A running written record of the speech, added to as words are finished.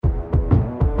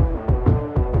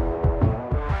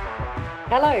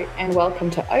Hello and welcome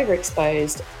to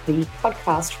Overexposed, the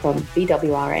podcast from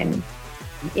BWRM.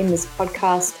 In this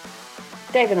podcast,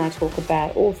 Dave and I talk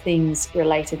about all things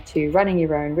related to running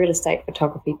your own real estate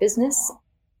photography business,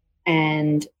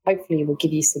 and hopefully we'll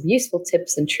give you some useful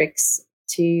tips and tricks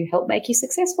to help make you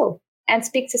successful and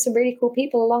speak to some really cool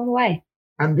people along the way.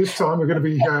 And this time we're going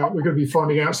to be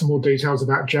finding out some more details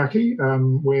about Jacqui,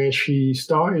 where she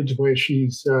started, where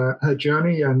she's her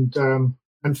journey,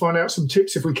 and find out some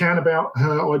tips if we can about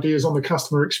her ideas on the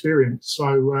customer experience.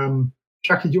 So,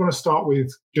 Jacqui, do you want to start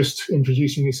with just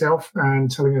introducing yourself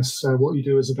and telling us what you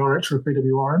do as a director of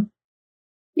BWRM?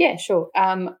 Yeah, sure.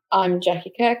 I'm Jacqui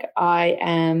Kirk. I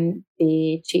am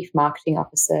the Chief Marketing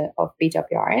Officer of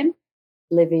BWRM,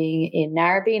 living in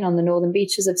Narrabeen on the northern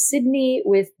beaches of Sydney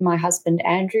with my husband,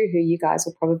 Andrew, who you guys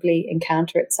will probably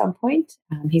encounter at some point.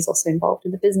 He's also involved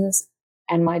in the business,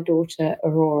 and my daughter,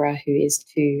 Aurora, who is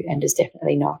 2 and is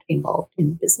definitely not involved in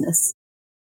the business.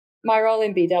 My role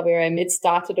in BWRM, it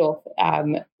started off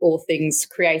all things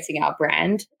creating our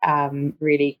brand,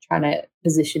 really trying to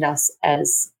position us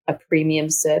as a premium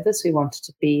service. We wanted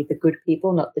to be the good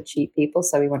people, not the cheap people.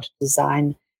 So we wanted to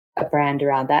design a brand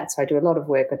around that. So I do a lot of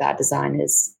work with our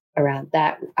designers around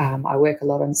that. I work a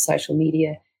lot on the social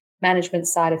media management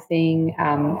side of thing,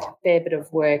 fair bit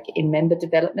of work in member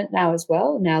development now as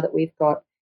well. Now that we've got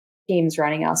teams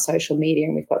running our social media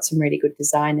and we've got some really good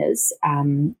designers,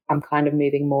 I'm kind of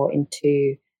moving more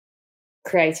into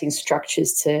creating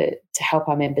structures to help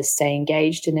our members stay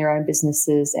engaged in their own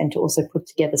businesses and to also put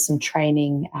together some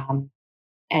training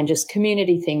and just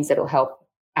community things that will help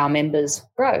our members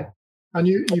grow. And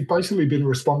you've basically been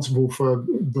responsible for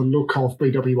the look of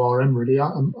BWRM, really.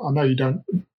 I know you don't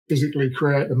physically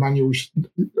create the manuals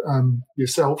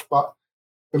yourself, but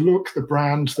the look, the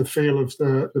brand, the feel of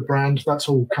the brand, that's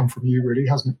all come from you, really,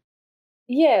 hasn't it?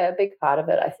 Yeah, a big part of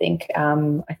it, I think.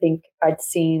 I think I'd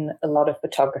seen a lot of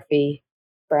photography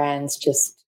brands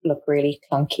just look really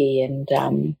clunky, and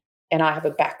I have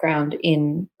a background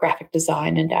in graphic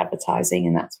design and advertising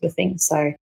and that sort of thing.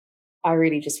 So I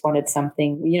really just wanted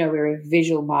something, we're a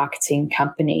visual marketing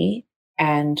company,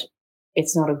 and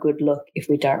it's not a good look if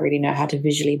we don't really know how to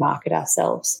visually market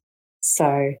ourselves.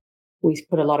 So we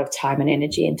put a lot of time and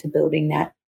energy into building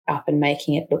that up and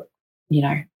making it look,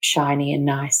 shiny and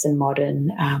nice and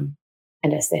modern and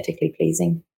aesthetically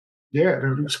pleasing. Yeah, it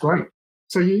looks great.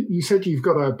 So you said you've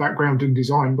got a background in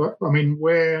design, but I mean,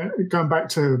 going back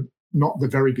to not the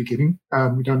very beginning,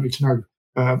 we don't need to know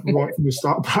right from the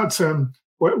start, but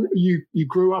you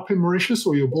grew up in Mauritius,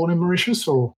 or you were born in Mauritius,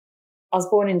 or? I was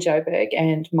born in Joburg,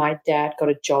 and my dad got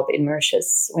a job in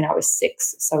Mauritius when I was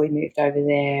 6. So we moved over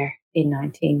there in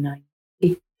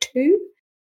 1992.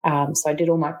 So I did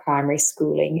all my primary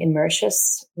schooling in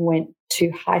Mauritius, went to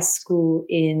high school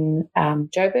in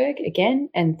Joburg again,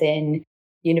 and then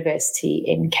university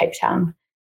in Cape Town,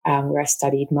 where I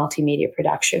studied multimedia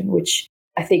production, which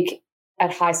I think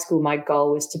at high school my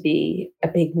goal was to be a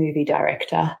big movie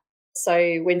director. So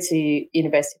I went to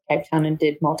University of Cape Town and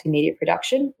did multimedia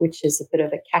production, which is a bit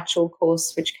of a catch-all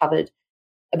course, which covered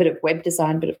a bit of web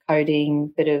design, a bit of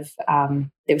coding, there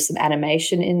was some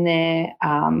animation in there,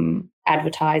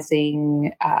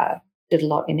 advertising, did a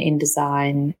lot in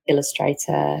InDesign,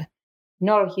 Illustrator,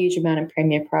 not a huge amount in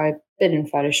Premiere Pro, bit in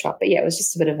Photoshop. But yeah, it was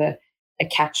just a bit of a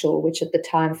catch-all, which at the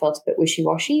time felt a bit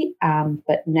wishy-washy,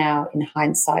 but now in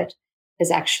hindsight has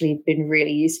actually been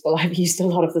really useful. I've used a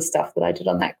lot of the stuff that I did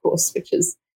on that course, which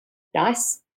is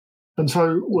nice. And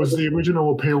so was the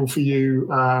original appeal for you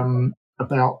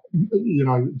about,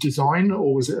 design,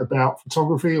 or was it about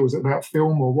photography, or was it about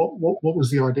film, or what was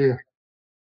the idea?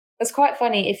 It's quite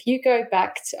funny. If you go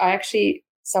back to, a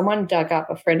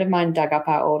friend of mine dug up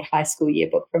our old high school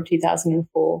yearbook from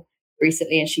 2004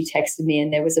 recently, and she texted me,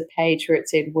 and there was a page where it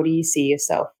said, "What do you see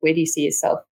yourself? Where do you see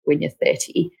yourself when you're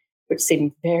 30? Which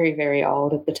seemed very, very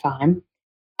old at the time.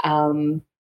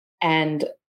 And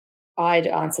I'd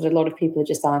answered, a lot of people had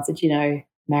just answered,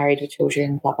 married with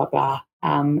children, blah, blah, blah.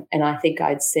 And I think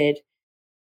I'd said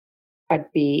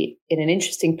I'd be in an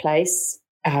interesting place,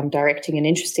 directing an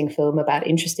interesting film about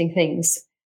interesting things,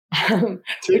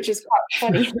 which is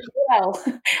quite funny. Well,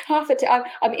 half the time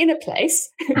I'm in a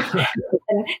place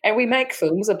and we make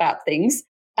films about things.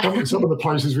 Some of the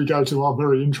places we go to are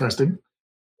very interesting.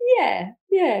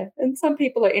 Yeah. And some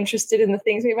people are interested in the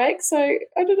things we make. So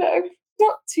I don't know,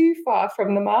 not too far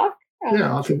from the mark.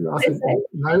 I think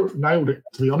nailed it,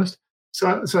 to be honest.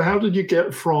 So how did you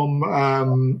get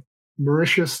from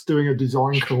Mauritius doing a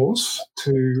design course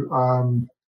to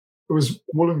it was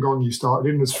Wollongong you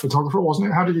started in as photographer, wasn't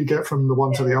it? How did you get from the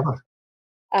one to the other?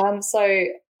 So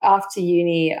after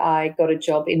uni, I got a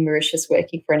job in Mauritius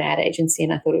working for an ad agency,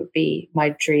 and I thought it would be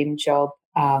my dream job.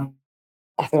 I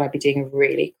thought I'd be doing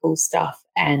really cool stuff,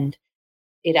 and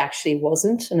it actually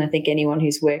wasn't. And I think anyone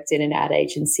who's worked in an ad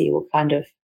agency will kind of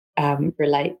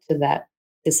relate to that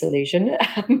disillusion.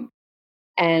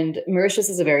 And Mauritius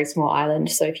is a very small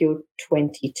island, so if you're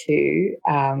 22,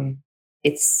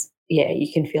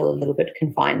 you can feel a little bit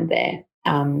confined there.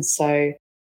 So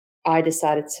I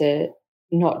decided to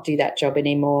not do that job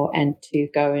anymore and to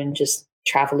go and just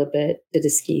travel a bit, did a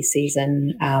ski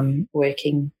season,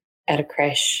 working at a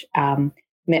creche,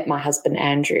 met my husband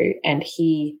Andrew, and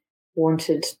he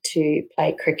wanted to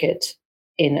play cricket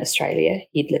in Australia.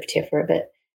 He'd lived here for a bit.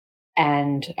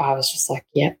 And I was just like,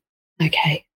 yeah,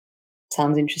 okay,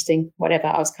 sounds interesting, whatever.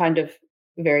 I was kind of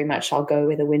very much, I'll go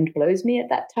where the wind blows me at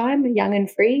that time, young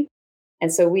and free.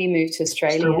 And so we moved to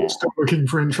Australia. Still looking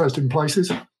for interesting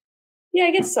places? Yeah,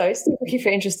 I guess so. Still looking for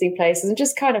interesting places and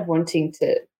just kind of wanting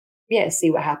to, see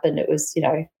what happened. It was,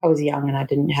 I was young and I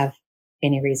didn't have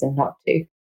any reason not to.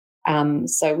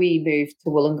 So we moved to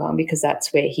Wollongong because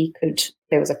that's where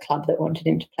there was a club that wanted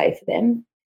him to play for them.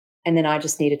 And then I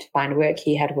just needed to find work.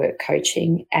 He had work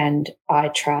coaching, and I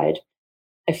tried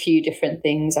a few different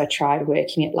things. I tried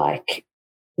working at like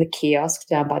the kiosk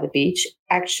down by the beach.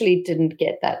 Actually didn't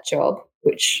get that job,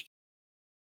 which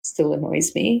still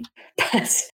annoys me.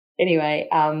 But anyway,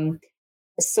 I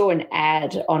saw an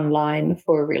ad online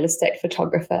for a real estate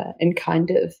photographer and kind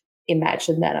of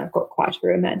imagined that. I've got quite a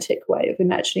romantic way of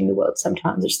imagining the world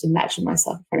sometimes. I just imagine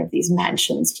myself in front of these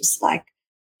mansions, just like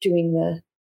doing the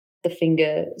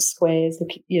finger squares,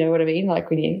 you know what I mean? Like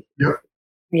when you... Yep.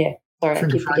 Yeah. Sorry, finger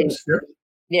I keep forgetting. frames, yep.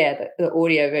 Yeah, the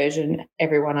audio version,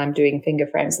 everyone, I'm doing finger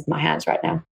frames with my hands right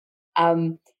now.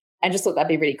 I just thought that'd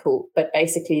be really cool. But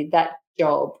basically that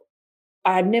job,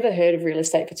 I had never heard of real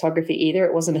estate photography either.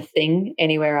 It wasn't a thing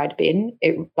anywhere I'd been.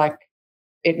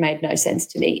 It made no sense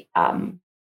to me. I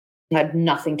had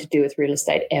nothing to do with real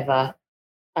estate ever.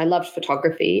 I loved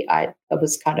photography. I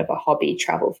was kind of a hobby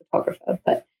travel photographer.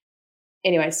 But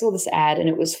anyway, I saw this ad, and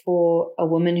it was for a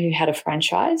woman who had a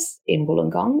franchise in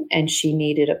Wollongong, and she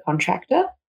needed a contractor,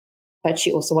 but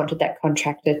she also wanted that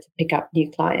contractor to pick up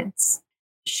new clients.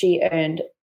 She earned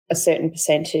a certain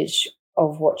percentage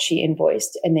of what she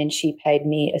invoiced, and then she paid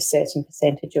me a certain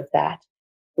percentage of that,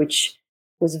 which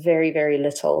was very, very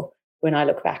little. When I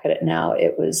look back at it now,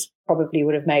 it was probably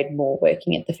would have made more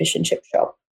working at the fish and chip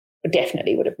shop.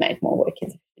 Definitely would have made more work in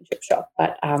the fish and chip shop.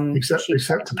 But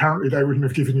except apparently they wouldn't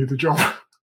have given you the job.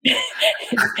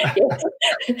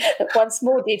 One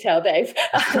small detail, Dave.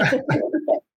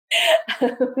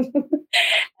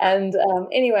 And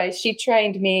anyway, she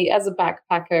trained me as a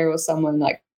backpacker or someone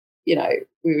like, we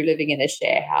were living in a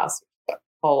share house, a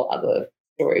whole other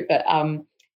story. But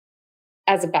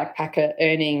as a backpacker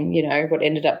earning, what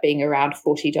ended up being around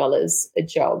 $40 a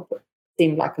job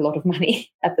seemed like a lot of money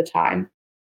at the time.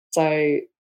 So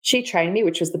she trained me,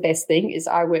 which was the best thing, is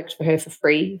I worked for her for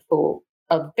free for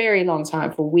a very long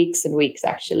time, for weeks and weeks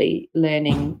actually,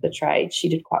 learning the trade. She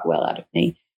did quite well out of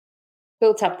me.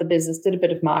 Built up the business, did a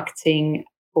bit of marketing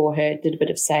for her, did a bit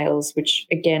of sales, which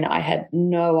again, I had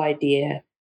no idea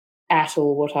at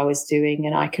all what I was doing.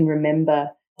 And I can remember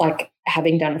like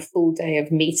having done a full day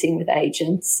of meeting with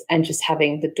agents and just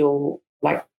having the door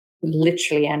like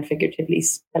literally and figuratively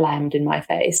slammed in my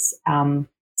face,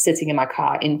 sitting in my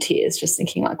car in tears, just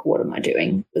thinking like, what am I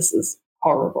doing? This is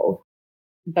horrible.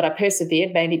 But I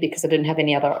persevered mainly because I didn't have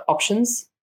any other options,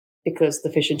 because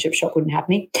the fish and chip shop wouldn't have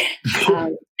me.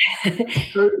 So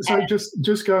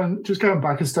just going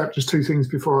back a step, just two things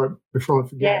before I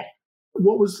forget. Yeah.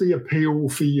 What was the appeal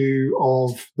for you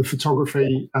of the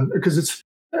photography? And because it's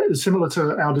similar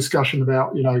to our discussion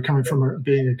about coming from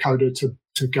being a coder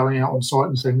to going out on site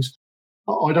and things.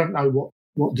 I don't know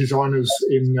what designers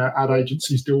in ad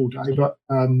agencies do all day, but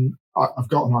I've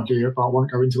got an idea, but I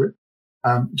won't go into it.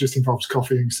 Just involves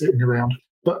coffee and sitting around.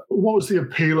 But what was the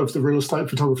appeal of the real estate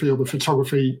photography or the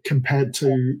photography compared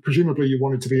to, presumably you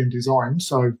wanted to be in design,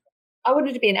 so... I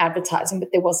wanted to be in advertising, but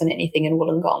there wasn't anything in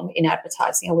Wollongong in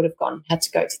advertising. I would have had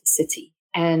to go to the city.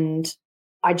 And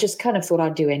I just kind of thought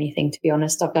I'd do anything, to be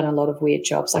honest. I've done a lot of weird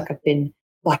jobs. Like I've been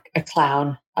like a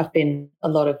clown. I've been a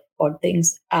lot of odd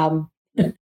things. And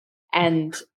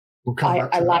we'll come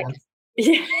back to I that liked,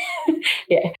 one.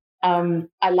 yeah.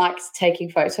 I liked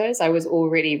taking photos. I was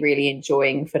already really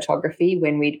enjoying photography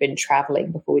when we'd been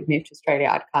traveling before we'd moved to Australia.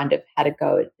 I'd kind of had a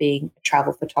go at being a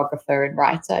travel photographer and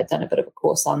writer. I'd done a bit of a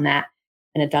course on that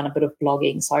and had done a bit of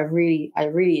blogging. So I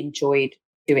really enjoyed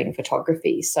doing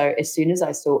photography. So as soon as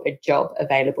I saw a job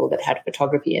available that had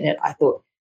photography in it, I thought,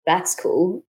 that's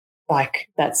cool. Like,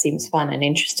 that seems fun and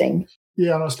interesting.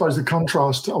 Yeah, and I suppose the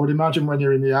contrast, I would imagine when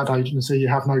you're in the ad agency, you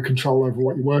have no control over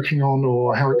what you're working on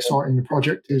or how exciting the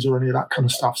project is or any of that kind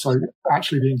of stuff. So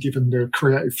actually being given the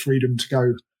creative freedom to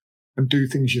go and do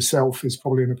things yourself is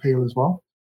probably an appeal as well.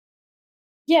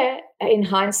 Yeah, in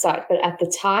hindsight, but at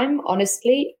the time,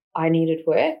 honestly, I needed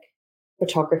work.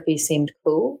 Photography seemed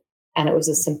cool, and it was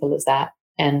as simple as that.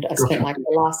 And I spent like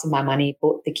the last of my money,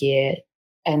 bought the gear,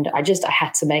 and I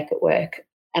had to make it work.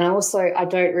 And I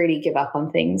don't really give up on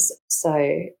things.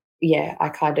 So yeah, I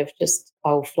kind of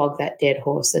I'll flog that dead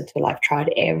horse until I've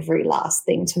tried every last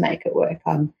thing to make it work.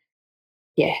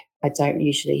 I don't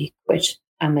usually quit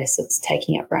unless it's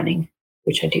taking up running,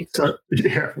 which I do. So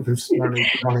yeah, there's no need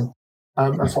for running.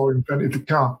 That's why we invented the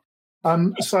car.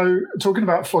 So talking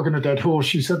about flogging a dead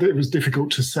horse, you said that it was difficult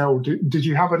to sell. Did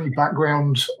you have any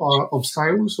background of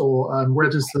sales, or where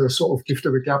does the sort of gift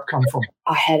of the gab come from?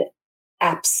 I had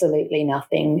absolutely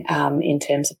nothing in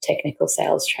terms of technical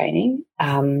sales training.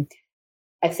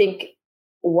 I think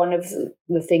one of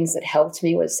the things that helped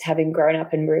me was having grown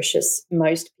up in Mauritius.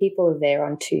 Most people are there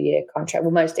on 2-year contract.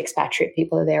 Well, most expatriate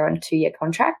people are there on 2-year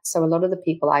contract. So a lot of the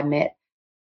people I met,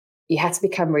 you had to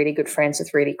become really good friends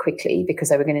with really quickly because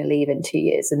they were going to leave in 2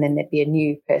 years, and then there'd be a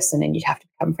new person and you'd have to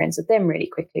become friends with them really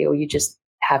quickly, or you just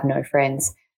have no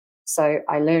friends. So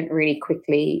I learned really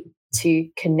quickly to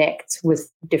connect with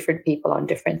different people on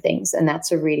different things. And that's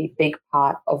a really big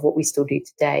part of what we still do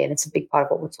today. And it's a big part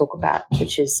of what we'll talk about,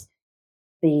 which is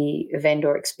the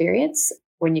vendor experience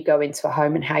when you go into a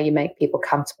home and how you make people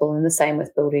comfortable. And the same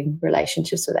with building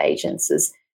relationships with agents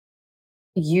is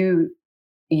you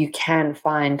can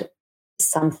find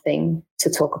something to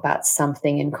talk about,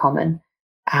 something in common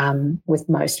with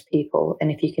most people.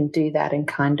 And if you can do that and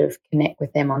kind of connect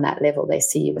with them on that level, they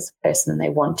see you as a person and they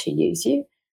want to use you.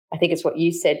 I think it's what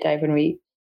you said, Dave, when we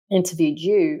interviewed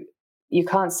you. You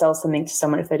can't sell something to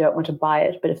someone if they don't want to buy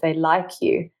it, but if they like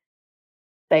you,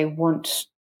 they want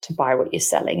to buy what you're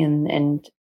selling. And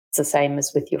it's the same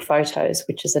as with your photos,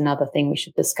 which is another thing we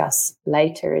should discuss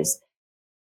later, is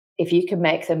if you can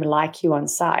make them like you on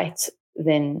site,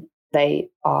 then they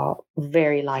are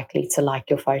very likely to like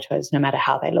your photos no matter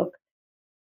how they look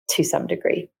to some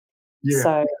degree. Yeah.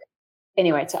 So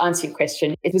anyway, to answer your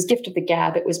question, it was gift of the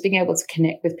gab. It was being able to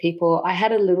connect with people. I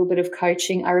had a little bit of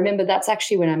coaching. I remember that's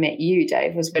actually when I met you,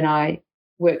 Dave, was when I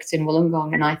worked in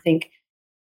Wollongong. And I think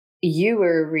you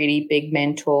were a really big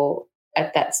mentor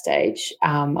at that stage.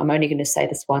 I'm only going to say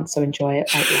this once, so enjoy it.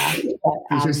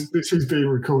 This is being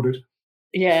recorded.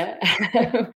 Yeah.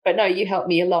 But no, you helped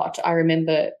me a lot. I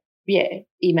remember,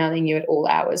 emailing you at all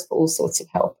hours for all sorts of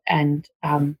help. And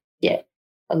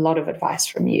a lot of advice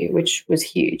from you, which was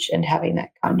huge. And having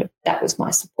that was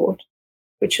my support,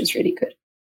 which was really good.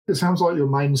 It sounds like your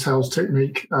main sales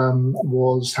technique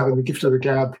was having the gift of the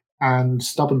gab and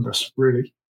stubbornness,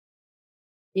 really.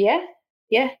 Yeah.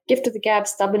 Gift of the gab,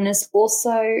 stubbornness.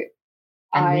 Also,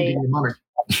 needing the money,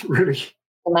 really.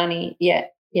 The money, yeah.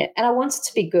 And I wanted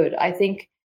to be good. I think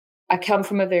I come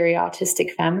from a very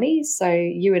artistic family. So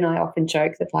you and I often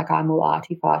joke that like I'm all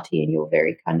arty-farty and you're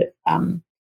very kind of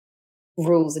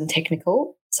rules and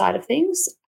technical side of things.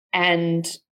 And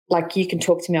like you can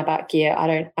talk to me about gear.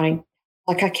 I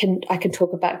can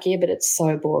talk about gear, but it's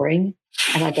so boring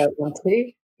and I don't want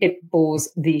to. It bores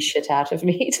the shit out of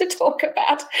me to talk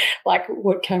about like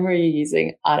what camera you're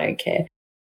using. I don't care.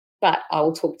 But I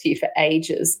will talk to you for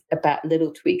ages about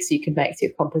little tweaks you can make to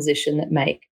your composition that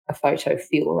make a photo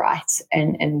feel right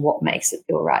and what makes it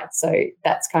feel right. So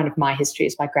that's kind of my history.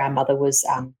 Is my grandmother was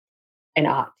an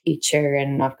art teacher,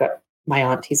 and I've got my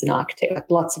auntie's an architect, like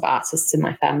lots of artists in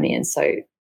my family. And so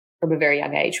from a very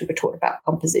young age, we were taught about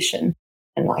composition,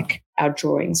 and like our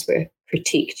drawings were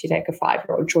critiqued. You take a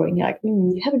 5-year-old drawing, you're like,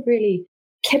 you haven't really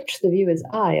kept the viewer's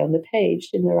eye on the page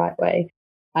in the right way.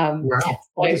 Wow.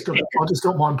 I just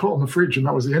got mine put on the fridge and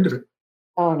that was the end of it.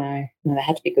 Oh, no, they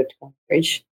had to be good to go on the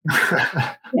fridge.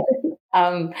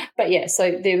 But yeah,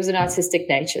 so there was an artistic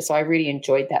nature. So I really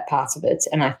enjoyed that part of it.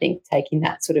 And I think taking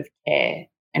that sort of care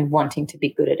and wanting to be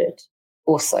good at it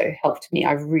also helped me.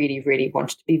 I really, really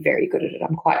wanted to be very good at it.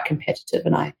 I'm quite competitive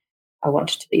and I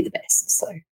wanted to be the best. So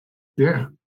yeah.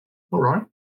 All right.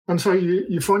 And so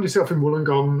you find yourself in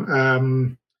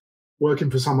Wollongong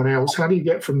working for someone else. How do you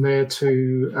get from there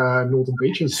to Northern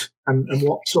Beaches, and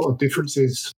what sort of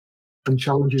differences and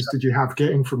challenges did you have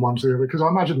getting from one to the other? Because I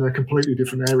imagine they're completely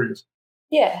different areas.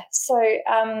 Yeah. So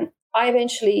I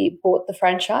eventually bought the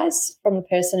franchise from the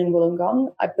person in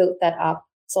Wollongong. I built that up,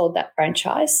 sold that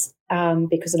franchise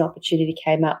because an opportunity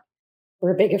came up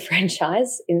for a bigger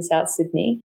franchise in South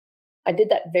Sydney. I did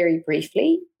that very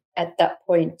briefly. At that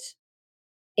point,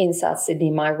 in South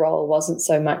Sydney, my role wasn't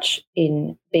so much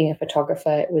in being a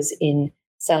photographer, it was in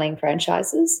selling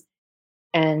franchises.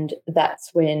 And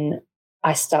that's when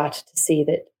I started to see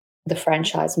that the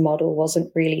franchise model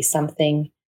wasn't really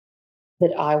something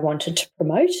that I wanted to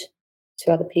promote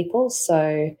to other people.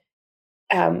 So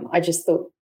I just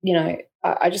thought,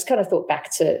 I just kind of thought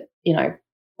back to,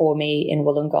 for me in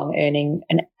Wollongong earning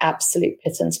an absolute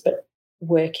pittance, but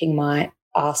working my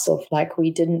ass off. Like we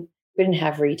didn't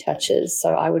have retouchers.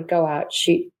 So I would go out,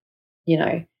 shoot,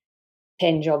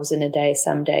 10 jobs in a day,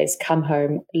 some days, come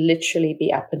home, literally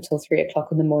be up until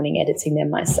 3:00 in the morning editing them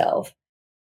myself,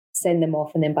 send them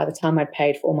off. And then by the time I'd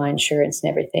paid for all my insurance and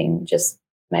everything, just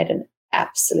made an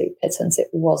absolute pittance. It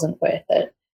wasn't worth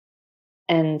it.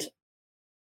 And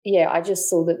yeah, I just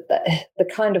saw that the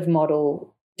kind of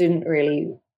model didn't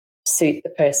really suit the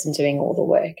person doing all the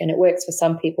work. And it works for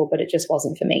some people, but it just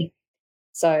wasn't for me.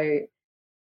 So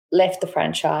left the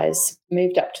franchise,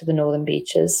 moved up to the Northern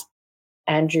Beaches.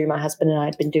 Andrew, my husband, and I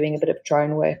had been doing a bit of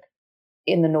drone work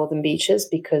in the Northern Beaches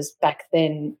because back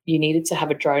then you needed to have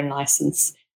a drone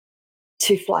license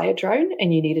to fly a drone,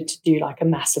 and you needed to do like a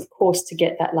massive course to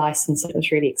get that license. It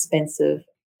was really expensive,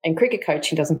 and cricket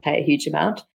coaching doesn't pay a huge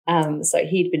amount. So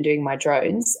he'd been doing my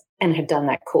drones and had done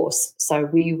that course. So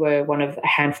we were one of a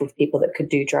handful of people that could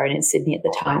do drone in Sydney at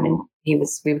the time, and we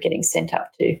were getting sent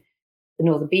up to the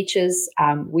Northern Beaches.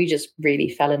 We just really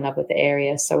fell in love with the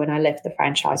area. So when I left the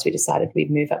franchise, we decided we'd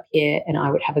move up here and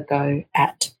I would have a go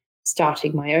at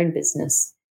starting my own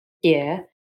business here.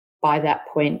 By that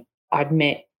point, I'd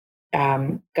met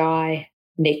Guy,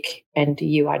 Nick, and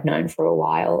you I'd known for a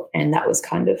while. And that was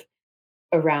kind of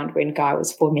around when Guy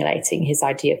was formulating his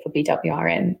idea for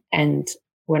BWRM. And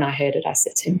when I heard it, I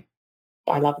said to him,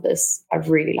 I love this. I'd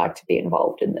really like to be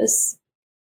involved in this.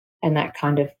 And that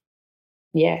kind of,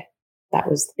 that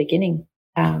was the beginning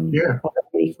of a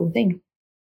really cool thing.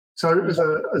 So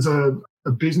as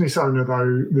a business owner,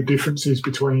 though, the differences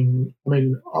between,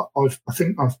 I'm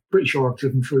pretty sure I've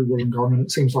driven through Wollongong and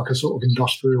it seems like a sort of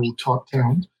industrial type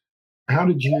town. How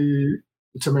did you,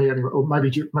 to me anyway, or maybe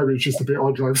it's just a bit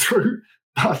I drove through,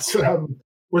 but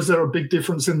was there a big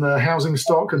difference in the housing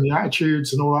stock and the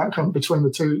attitudes and all that kind of between the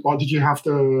two? Like, did you have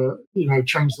to,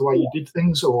 change the way you did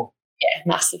things or? Yeah,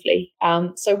 massively.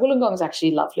 So Wollongong is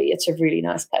actually lovely. It's a really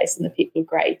nice place and the people are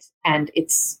great. And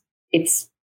it's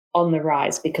on the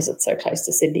rise because it's so close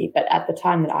to Sydney. But at the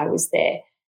time that I was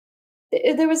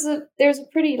there was a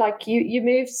pretty, like, you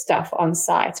moved stuff on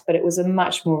site, but it was a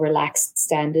much more relaxed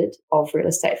standard of real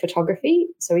estate photography.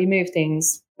 So we moved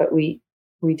things, but we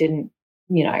didn't,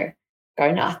 go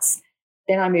nuts.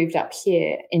 Then I moved up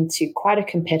here into quite a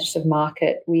competitive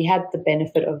market. We had the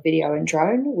benefit of video and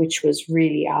drone, which was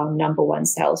really our number one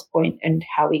sales point and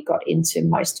how we got into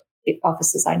most of the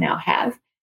offices I now have.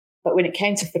 But when it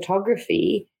came to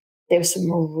photography, there were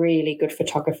some really good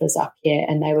photographers up here,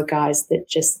 and they were guys that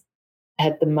just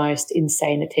had the most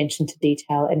insane attention to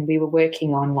detail. And we were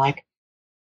working on like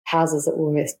houses that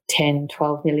were worth $10,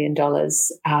 $12 million.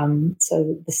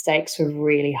 So the stakes were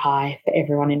really high for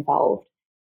everyone involved.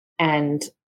 And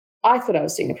I thought I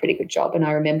was doing a pretty good job. And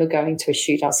I remember going to a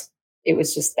shoot. It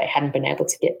was just they hadn't been able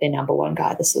to get their number one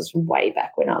guy. This was way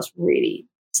back when I was really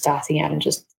starting out and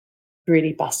just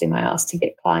really busting my ass to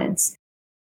get clients.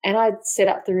 And I'd set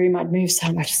up the room. I'd moved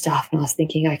so much stuff. And I was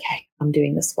thinking, okay, I'm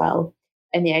doing this well.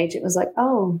 And the agent was like,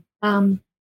 oh, you're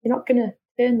not going to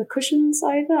turn the cushions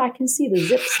over? I can see the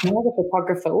zips. Now the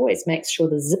photographer always makes sure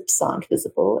the zips aren't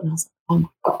visible. And I was like, oh, my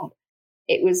God.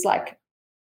 It was like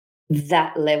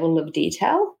that level of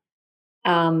detail.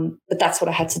 But that's what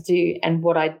I had to do. And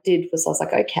what I did was I was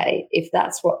like, okay, if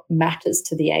that's what matters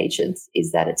to the agents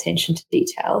is that attention to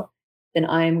detail, then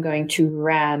I am going to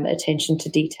ram attention to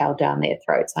detail down their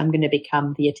throats. I'm going to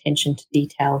become the attention to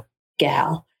detail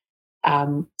gal.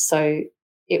 So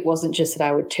it wasn't just that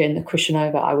I would turn the cushion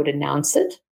over, I would announce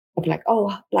it. I'd be like,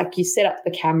 oh, like you set up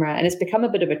the camera. And it's become a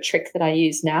bit of a trick that I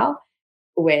use now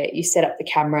where you set up the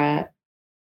camera,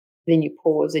 then you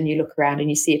pause and you look around and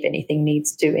you see if anything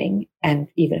needs doing. And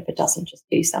even if it doesn't, just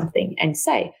do something and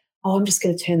say, oh, I'm just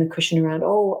going to turn the cushion around.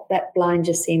 Oh, that blind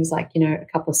just seems like, a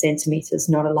couple of centimeters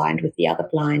not aligned with the other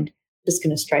blind. Just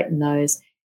going to straighten those.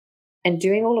 And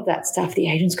doing all of that stuff, the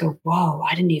agents go, whoa,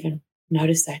 I didn't even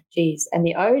notice that. Geez. And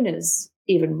the owners,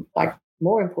 even like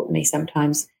more importantly,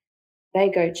 sometimes they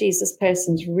go, geez, this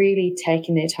person's really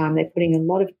taking their time. They're putting a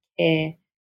lot of care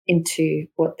into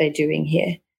what they're doing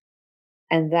here.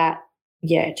 And that,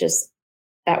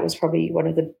 that was probably one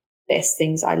of the best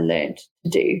things I learned to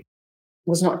do,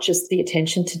 was not just the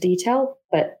attention to detail,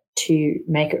 but to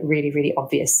make it really, really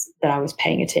obvious that I was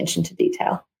paying attention to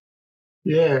detail.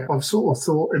 Yeah, I've sort of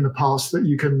thought in the past that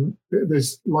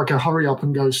there's like a hurry up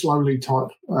and go slowly type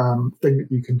thing that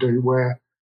you can do where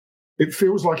it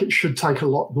feels like it should take a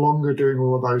lot longer doing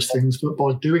all of those things. But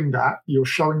by doing that, you're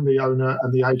showing the owner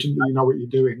and the agent that you know what you're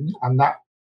doing. And that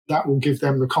will give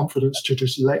them the confidence to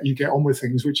just let you get on with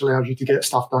things, which allows you to get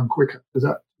stuff done quicker. Is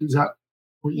that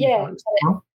what you noticed?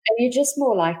 And you're just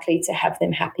more likely to have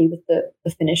them happy with the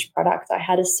finished product. I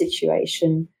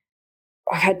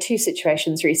had two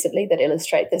situations recently that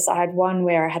illustrate this. I had one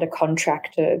where I had a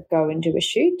contractor go and do a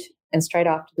shoot, and straight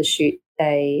after the shoot,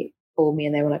 they called me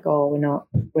and they were like, "Oh,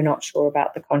 we're not sure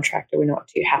about the contractor. We're not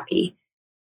too happy."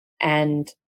 And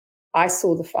I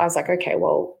was like, "Okay,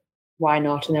 well, why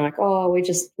not?" And they're like, "Oh,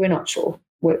 we're not sure.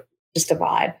 We're just a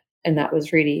vibe." And that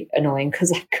was really annoying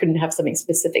because I couldn't have something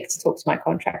specific to talk to my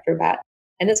contractor about.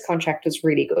 And this contractor's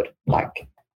really good. Like,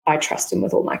 I trust him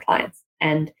with all my clients.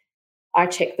 And I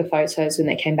checked the photos when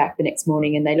they came back the next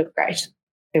morning and they looked great.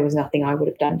 There was nothing I would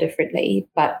have done differently.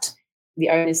 But the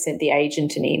owners sent the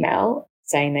agent an email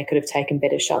saying they could have taken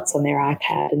better shots on their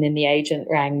iPad. And then the agent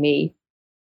rang me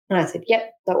and I said,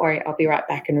 "Yep, don't worry, I'll be right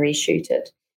back and reshoot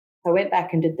it." I went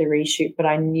back and did the reshoot, but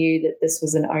I knew that this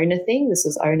was an owner thing. This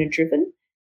was owner driven,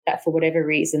 that for whatever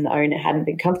reason, the owner hadn't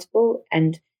been comfortable.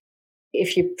 And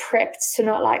if you're prepped to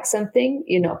not like something,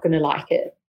 you're not going to like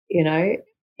it.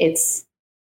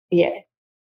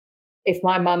 If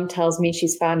my mum tells me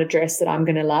she's found a dress that I'm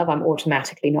going to love, I'm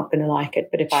automatically not going to like it.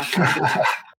 But if I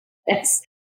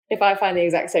find the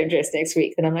exact same dress next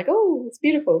week, then I'm like, "Oh, it's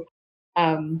beautiful,"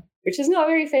 which is not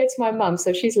very fair to my mum. So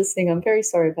if she's listening, I'm very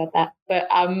sorry about that. But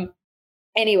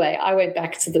anyway, I went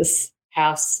back to this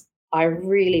house. I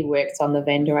really worked on the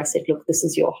vendor. I said, "Look, this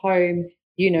is your home.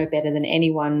 You know better than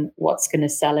anyone what's going to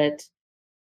sell it.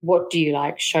 What do you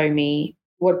like? Show me.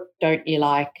 What don't you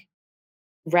like?"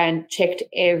 Checked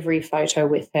every photo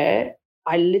with her.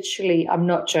 I'm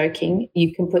not joking.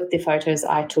 You can put the photos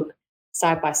I took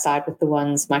side by side with the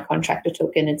ones my contractor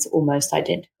took, and it's almost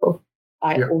identical.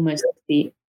 Almost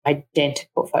the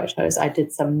identical photos. I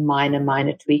did some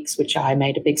minor tweaks, which I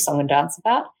made a big song and dance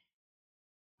about.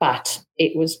 But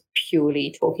it was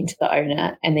purely talking to the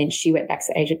owner. And then she went back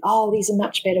to the agent, "Oh, these are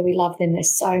much better. We love them. They're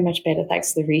so much better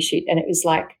thanks to the reshoot." And it was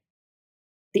like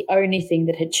the only thing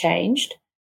that had changed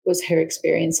was her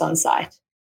experience on site.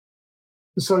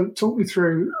 So talk me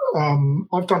through,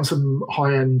 I've done some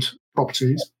high-end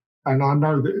properties, and I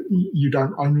know that you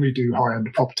don't only do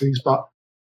high-end properties, but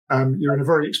you're in a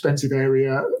very expensive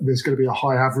area. There's going to be a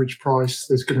high average price.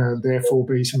 There's going to therefore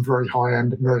be some very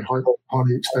high-end and very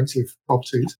highly expensive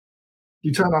properties.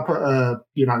 You turn up at a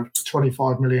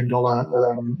 $25 million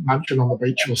mansion on the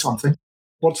beach or something.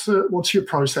 What's your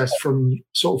process from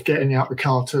sort of getting out the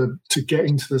car to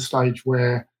getting to the stage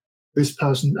where this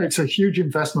person, it's a huge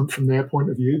investment from their point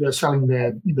of view. They're selling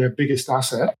their biggest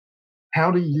asset.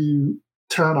 How do you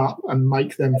turn up and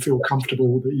make them feel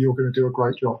comfortable that you're going to do a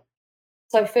great job?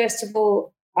 So first of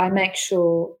all, I make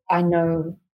sure I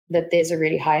know that there's a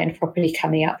really high-end property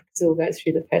coming up because it will go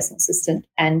through the personal assistant.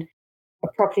 And a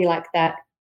property like that,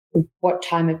 what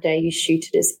time of day you shoot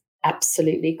it is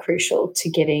absolutely crucial to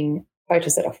getting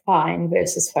photos that are fine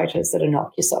versus photos that are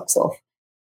knock your socks off.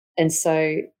 And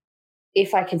so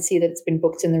if I can see that it's been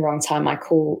booked in the wrong time, I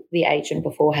call the agent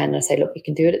beforehand and I say, "Look, you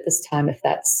can do it at this time if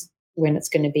that's when it's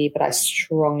going to be, but I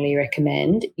strongly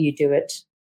recommend you do it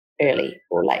early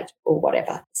or late or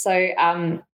whatever." So,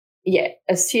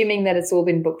 assuming that it's all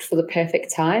been booked for the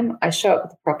perfect time, I show up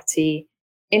at the property,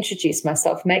 introduce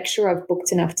myself, make sure I've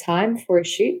booked enough time for a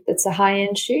shoot that's a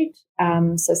high-end shoot.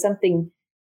 So something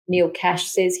Neil Cash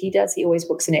says he does, he always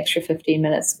books an extra 15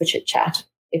 minutes for chit-chat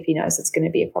if he knows it's going to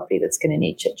be a property that's going to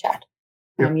need chit-chat.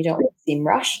 You don't want to seem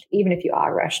rushed. Even if you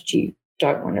are rushed, you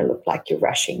don't want to look like you're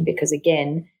rushing because,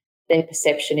 again, their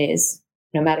perception is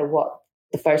no matter what,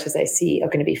 the photos they see are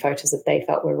going to be photos that they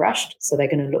felt were rushed, so they're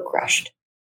going to look rushed,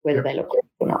 whether they look rushed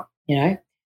or not,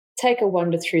 Take a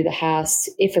wander through the house.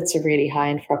 If it's a really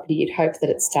high-end property, you'd hope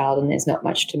that it's styled and there's not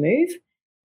much to move.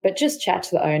 But just chat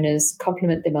to the owners,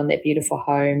 compliment them on their beautiful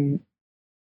home.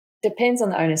 Depends on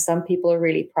the owner. Some people are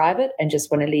really private and just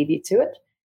want to leave you to it.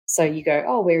 So you go,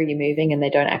 "Oh, where are you moving?" And they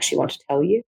don't actually want to tell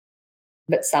you.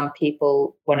 But some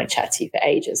people want to chat to you for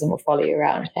ages and will follow you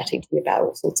around chatting to you about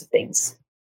all sorts of things.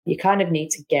 You kind of need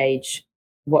to gauge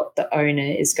what the owner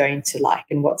is going to like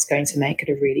and what's going to make it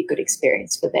a really good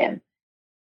experience for them.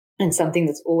 And something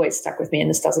that's always stuck with me, and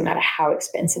this doesn't matter how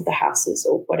expensive the house is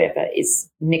or whatever, is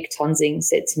Nick Tonsing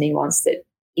said to me once that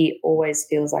he always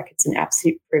feels like it's an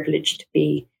absolute privilege to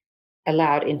be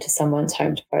allowed into someone's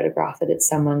home to photograph it. It's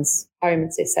someone's home.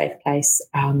 It's their safe place.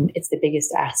 It's the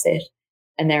biggest asset.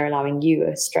 And they're allowing you,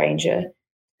 a stranger, to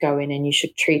go in and you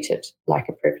should treat it like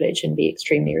a privilege and be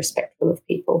extremely respectful of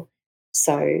people.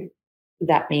 So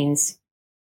that means,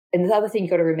 and the other thing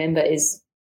you've got to remember is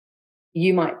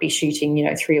you might be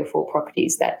shooting, 3 or 4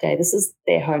 properties that day. This is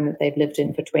their home that they've lived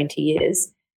in for 20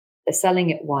 years. They're selling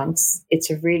it once. It's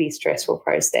a really stressful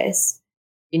process.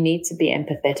 You need to be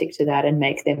empathetic to that and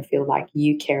make them feel like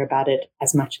you care about it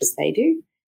as much as they do,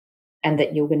 and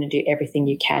that you're going to do everything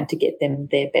you can to get them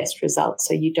their best results.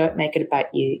 So you don't make it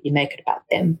about you, you make it about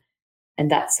them.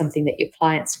 And that's something that your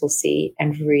clients will see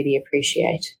and really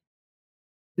appreciate.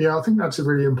 Yeah, I think that's a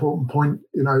really important point.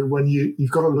 When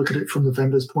you've got to look at it from the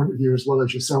vendor's point of view as well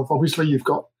as yourself. Obviously, you've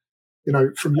got,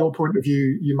 from your point of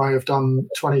view, you may have done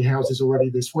 20 houses already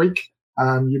this week.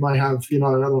 You may have,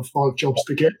 another 5 jobs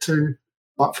to get to.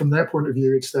 But from their point of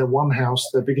view, it's their one house,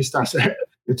 their biggest asset.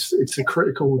 It's a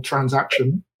critical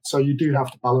transaction. So you do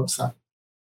have to balance that.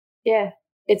 Yeah.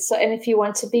 And if you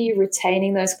want to be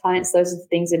retaining those clients, those are the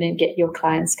things that get your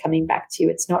clients coming back to you.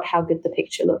 It's not how good the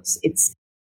picture looks.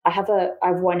 I have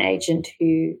one agent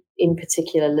who in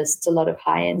particular lists a lot of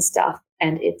high-end stuff,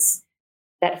 and it's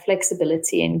that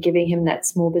flexibility and giving him that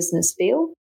small business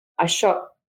feel. I shot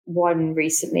one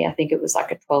recently, I think it was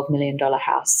like a $12 million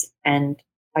house, and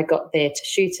I got there to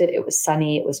shoot it. It was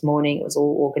sunny, it was morning, it was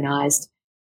all organized.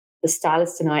 The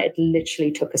stylist and I, it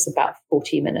literally took us about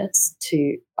 40 minutes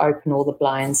to open all the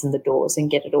blinds and the doors and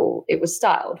get it all. It was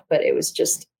styled, but it was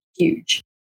just huge.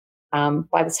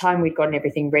 By the time we'd gotten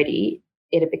everything ready,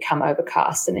 it had become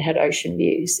overcast and it had ocean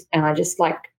views. And I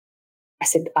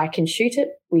said, I can shoot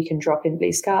it. We can drop in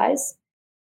blue skies.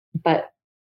 But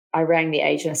I rang the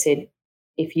agent. I said,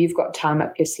 if you've got time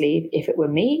up your sleeve, if it were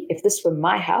me, if this were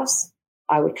my house,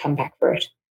 I would come back for it.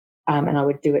 And I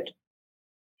would do it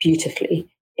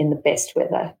beautifully in the best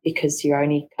weather, because you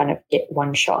only kind of get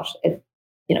one shot at,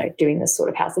 doing this sort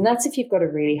of house. And that's if you've got a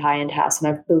really high-end house. And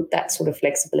I've built that sort of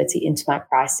flexibility into my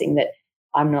pricing, that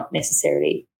I'm not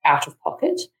necessarily out of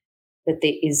pocket, that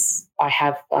I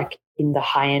have like in the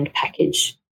high-end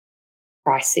package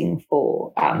pricing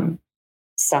for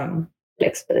some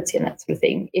flexibility and that sort of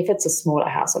thing. If it's a smaller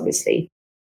house, obviously,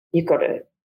 you've got to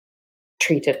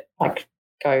treat it like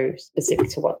go specific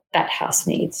to what that house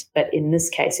needs. But in this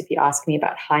case, if you ask me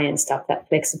about high-end stuff, that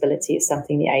flexibility is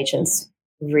something the agents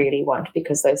really want,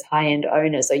 because those high-end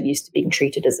owners are used to being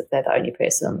treated as if they're the only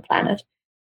person on the planet.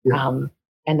 Yeah.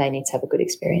 And they need to have a good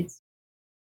experience.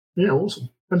 Yeah, awesome.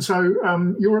 And so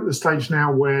you're at the stage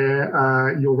now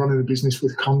where you're running a business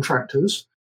with contractors.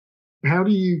 How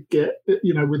do you get,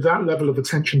 with that level of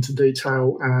attention to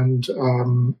detail and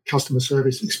customer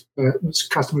service,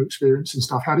 customer experience and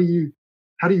stuff, how do you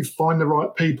find the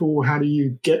right people? How do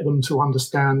you get them to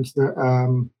understand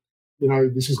that,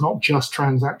 this is not just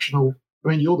transactional? I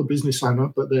mean, you're the business owner,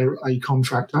 but they're a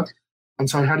contractor. And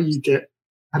so how do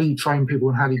you train people,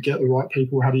 and how do you get the right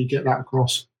people? How do you get that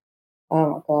across? Oh,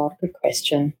 my God, good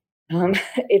question.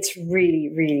 It's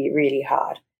really, really, really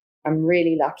hard. I'm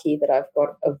really lucky that I've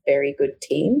got a very good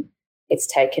team. It's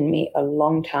taken me a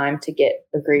long time to get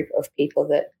a group of people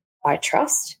that I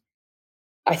trust.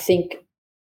 I think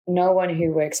no one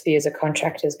who works for you as a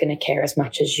contractor is going to care as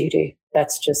much as you do.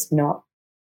 That's not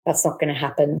going to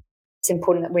happen. It's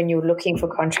important that when you're looking for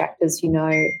contractors, you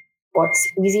know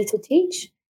what's easy to teach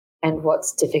and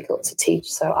what's difficult to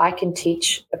teach. So I can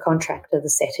teach a contractor the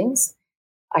settings.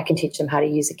 I can teach them how to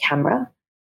use a camera.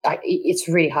 It's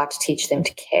really hard to teach them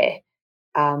to care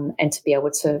and to be able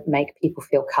to make people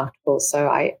feel comfortable. So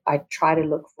I try to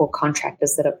look for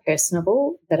contractors that are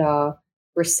personable, that are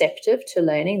receptive to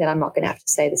learning, that I'm not going to have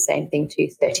to say the same thing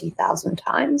to 30,000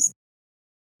 times.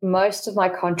 Most of my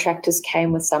contractors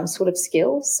came with some sort of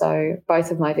skill. So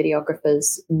both of my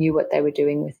videographers knew what they were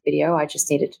doing with video. I just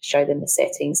needed to show them the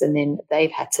settings, and then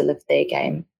they've had to live their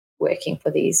game working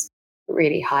for these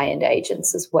really high-end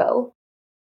agents as well.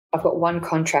 I've got one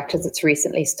contractor that's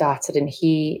recently started, and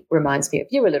he reminds me of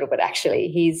you a little bit, actually.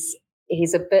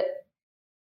 He's a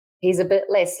bit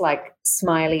less like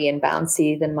smiley and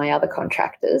bouncy than my other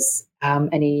contractors,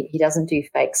 and he doesn't do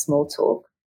fake small talk,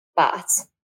 but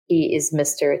he is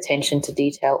Mr. Attention to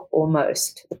detail,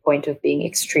 almost to the point of being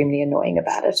extremely annoying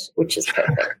about it, which is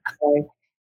perfect. So,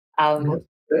 not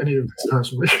any of this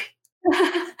personally.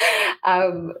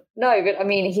 No, but I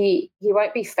mean, he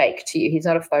won't be fake to you. He's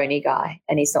not a phony guy,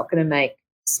 and he's not going to make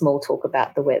small talk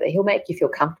about the weather. He'll make you feel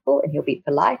comfortable, and he'll be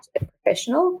polite and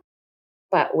professional.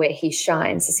 But where he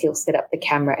shines is he'll set up the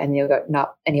camera and he'll go, no,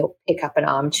 and he'll pick up an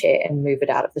armchair and move it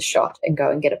out of the shot and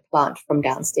go and get a plant from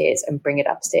downstairs and bring it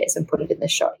upstairs and put it in the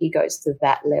shot. He goes to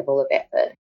that level of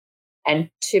effort. And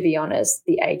to be honest,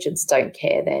 the agents don't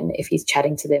care then if he's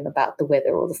chatting to them about the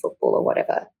weather or the football or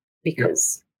whatever,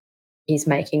 because he's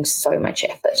making so much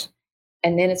effort.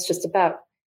 And then it's just about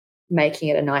making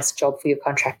it a nice job for your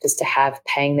contractors to have,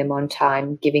 paying them on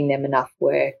time, giving them enough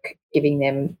work, giving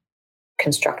them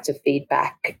constructive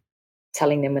feedback,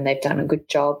 telling them when they've done a good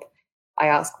job. I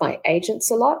ask my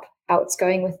agents a lot how it's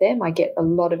going with them. I get a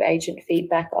lot of agent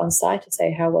feedback on site to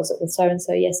say, how was it with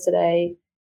so-and-so yesterday?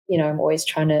 You know, I'm always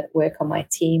trying to work on my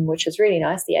team, which is really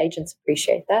nice. The agents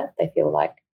appreciate that. They feel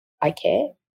like I care.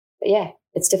 But yeah,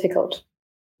 it's difficult.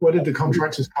 Where did the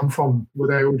contractors come from? Were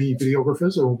they already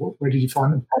videographers, or where did you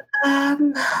find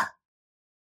them?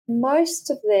 Most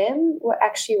of them were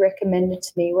actually recommended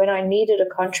to me. When I needed a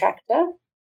contractor,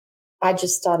 I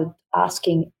just started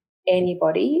asking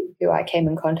anybody who I came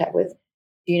in contact with,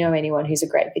 do you know anyone who's a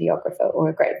great videographer or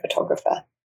a great photographer?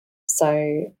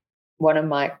 So one of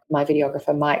my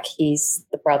videographer, Mike, he's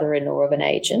the brother-in-law of an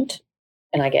agent,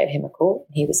 and I gave him a call.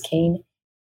 He was keen.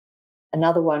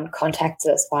 Another one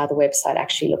contacted us via the website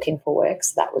actually looking for work,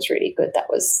 so that was really good. That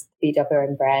was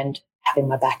BWM brand having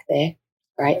my back there.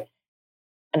 Great.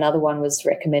 Another one was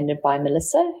recommended by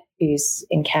Melissa, who's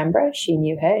in Canberra. She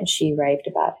knew her and she raved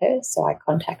about her, so I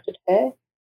contacted her.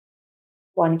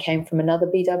 One came from another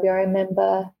BWM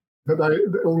member. But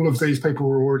all of these people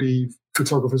were already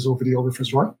photographers or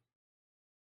videographers, right?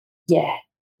 Yeah.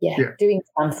 Doing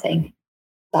something.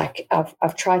 Like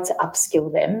I've tried to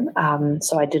upskill them.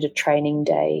 So I did a training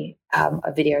day,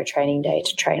 a video training day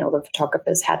to train all the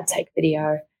photographers how to take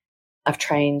video. I've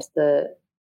trained the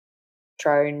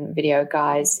drone video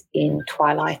guys in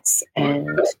twilights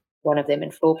and one of them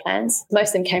in floor plans. Most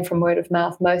of them came from word of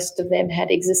mouth. Most of them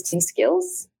had existing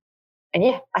skills. And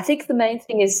yeah, I think the main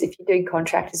thing is if you're doing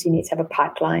contractors, you need to have a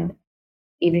pipeline.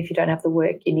 Even if you don't have the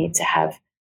work, you need to have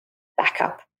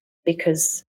backup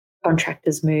because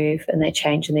contractors move and they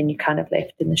change and then you're kind of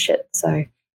left in the shit. So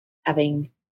having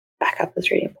backup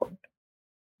is really important.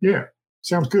 Yeah,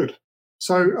 sounds good.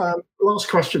 So last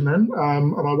question then,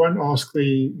 and I won't ask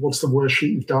what's the worst shoot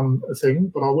you've done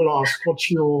thing, but I will ask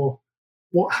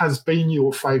what has been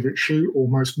your favourite shoot or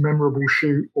most memorable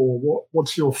shoot, or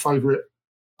what's your favourite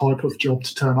type of job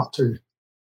to turn up to?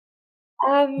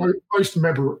 Most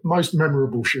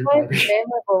memorable shoot. Most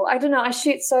memorable. I don't know. I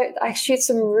shoot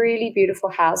some really beautiful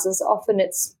houses. Often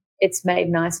it's made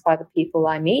nice by the people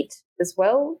I meet as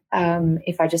well.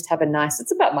 If I just have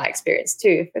it's about my experience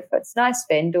too. If it's nice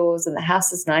vendors and the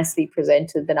house is nicely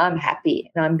presented, then I'm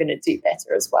happy and I'm going to do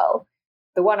better as well.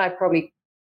 The one I probably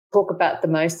talk about the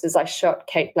most is I shot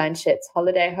Cate Blanchett's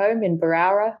holiday home in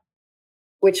Barara,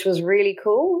 which was really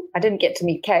cool. I didn't get to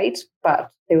meet Cate,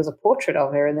 but there was a portrait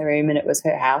of her in the room and it was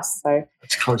her house. So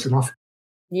that's close enough.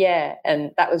 Yeah,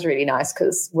 and that was really nice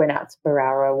because went out to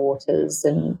Barara waters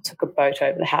and took a boat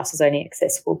over. The house is only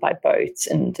accessible by boat.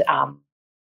 And,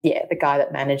 the guy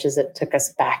that manages it took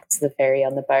us back to the ferry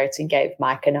on the boat and gave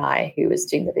Mike and I, who was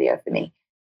doing the video for me,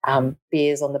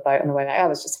 beers on the boat on the way back. That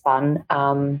was just fun.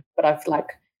 But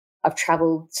I've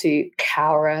travelled to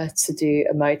Cowra to do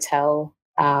a motel.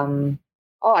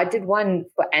 I did one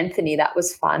for Anthony. That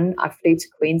was fun. I flew to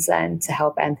Queensland to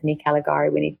help Anthony Caligari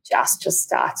when he just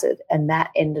started, and that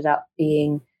ended up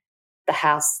being the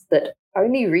house that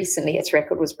only recently its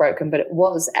record was broken, but it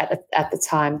was at the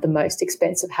time the most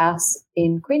expensive house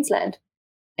in Queensland.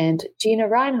 And Gina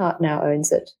Reinhardt now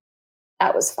owns it.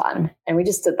 That was fun. And we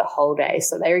just did the whole day.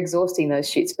 So they're exhausting, those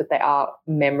shoots, but they are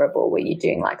memorable where you're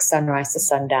doing like sunrise to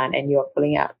sundown and you're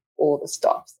pulling out all the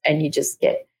stops and you just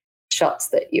get shots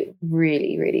that you're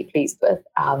really, really pleased with.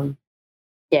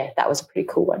 That was a pretty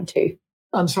cool one too.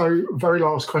 And so, very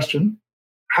last question.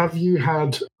 Have you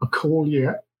had a call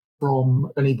yet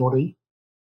from anybody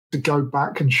to go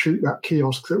back and shoot that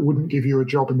kiosk that wouldn't give you a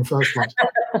job in the first place?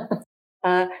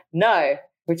 No,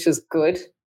 which is good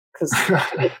because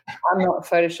I'm not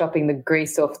photoshopping the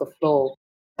grease off the floor.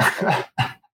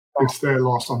 It's their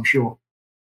loss, I'm sure.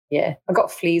 Yeah, I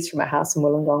got fleas from a house in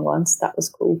Wollongong once. That was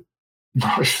cool.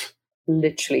 Nice.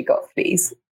 Literally got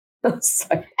fleas. So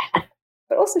bad.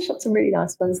 But also shot some really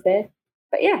nice ones there.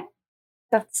 But yeah,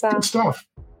 that's good stuff.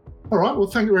 All right. Well,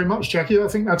 thank you very much, Jacqui. I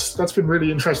think that's been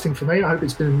really interesting for me. I hope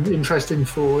it's been interesting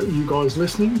for you guys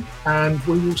listening, and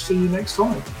we will see you next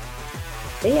time.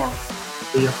 See ya.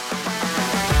 See ya.